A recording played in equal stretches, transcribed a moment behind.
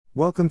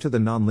Welcome to the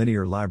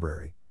Nonlinear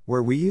Library,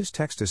 where we use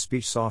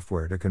text-to-speech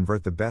software to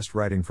convert the best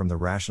writing from the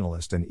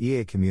Rationalist and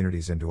EA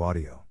communities into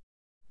audio.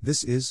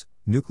 This is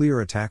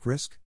Nuclear Attack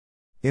Risk?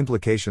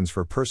 Implications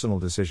for Personal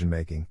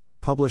Decision-Making,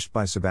 published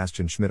by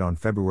SebastianSchmidt on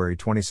February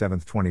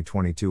 27,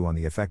 2022 on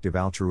the Effective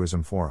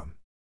Altruism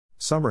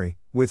Forum.Summary,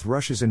 with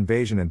Russia's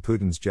invasion and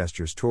Putin's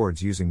gestures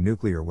towards using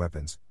nuclear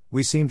weapons,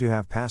 we seem to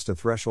have passed a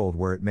threshold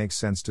where it makes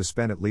sense to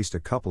spend at least a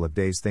couple of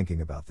days thinking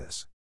about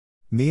this.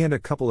 Me and a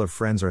couple of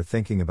friends are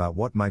thinking about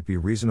what might be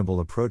reasonable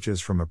approaches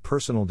from a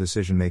personal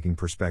decision-making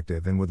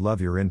perspective and would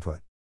love your input.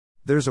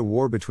 There's a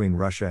war between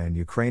Russia and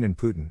Ukraine, and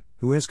Putin,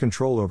 who has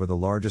control over the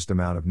largest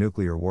amount of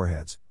nuclear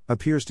warheads,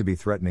 appears to be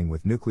threatening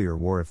with nuclear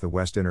war if the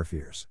West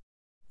interferes.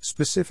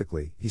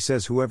 Specifically, he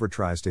says whoever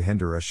tries to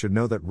hinder us should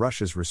know that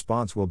Russia's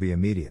response will be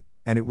immediate,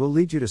 and it will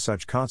lead you to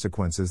such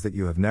consequences that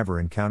you have never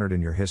encountered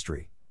in your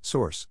history.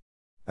 Source.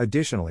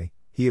 Additionally,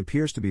 he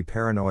appears to be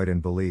paranoid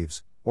and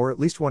believes, or at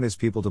least want his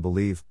people to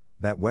believe,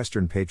 that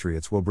Western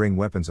patriots will bring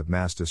weapons of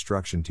mass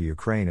destruction to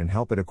Ukraine and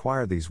help it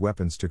acquire these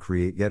weapons to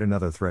create yet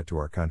another threat to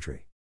our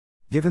country.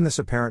 Given this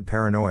apparent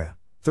paranoia,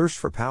 thirst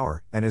for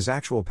power, and his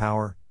actual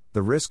power,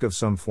 the risk of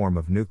some form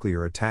of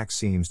nuclear attack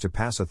seems to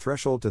pass a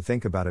threshold to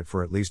think about it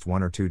for at least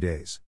 1 or 2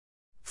 days.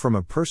 From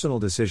a personal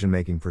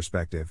decision-making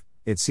perspective,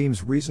 it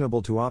seems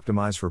reasonable to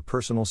optimize for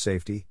personal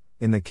safety,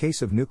 in the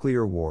case of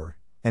nuclear war,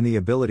 and the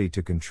ability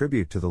to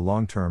contribute to the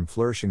long-term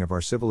flourishing of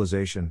our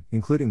civilization,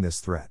 including this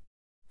threat.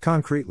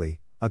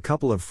 Concretely, a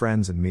couple of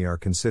friends and me are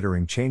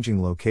considering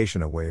changing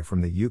location away from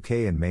the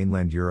UK and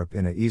mainland Europe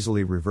in a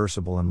easily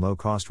reversible and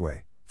low-cost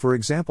way, for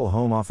example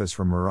home office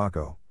from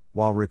Morocco,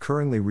 while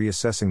recurringly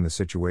reassessing the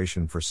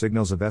situation for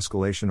signals of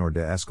escalation or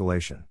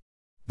de-escalation.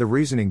 The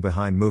reasoning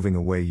behind moving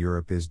away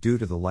Europe is due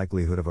to the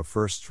likelihood of a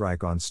first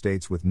strike on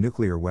states with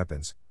nuclear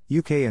weapons,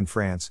 UK and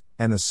France,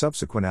 and the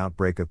subsequent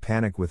outbreak of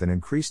panic with an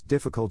increased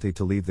difficulty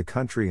to leave the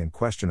country and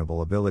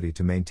questionable ability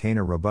to maintain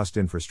a robust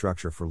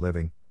infrastructure for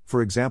living,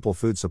 for example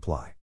food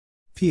supply.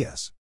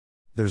 P.S.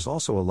 There's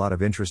also a lot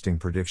of interesting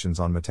predictions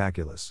on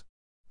metaculus.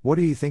 What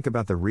do you think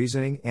about the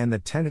reasoning and the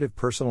tentative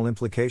personal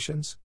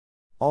implications?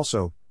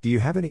 Also, do you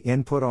have any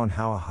input on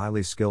how a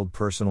highly skilled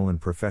personal and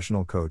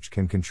professional coach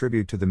can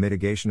contribute to the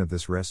mitigation of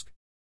this risk?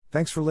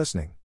 Thanks for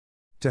listening.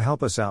 To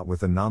help us out with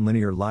the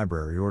Nonlinear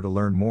Library or to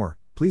learn more,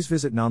 please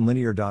visit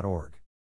nonlinear.org.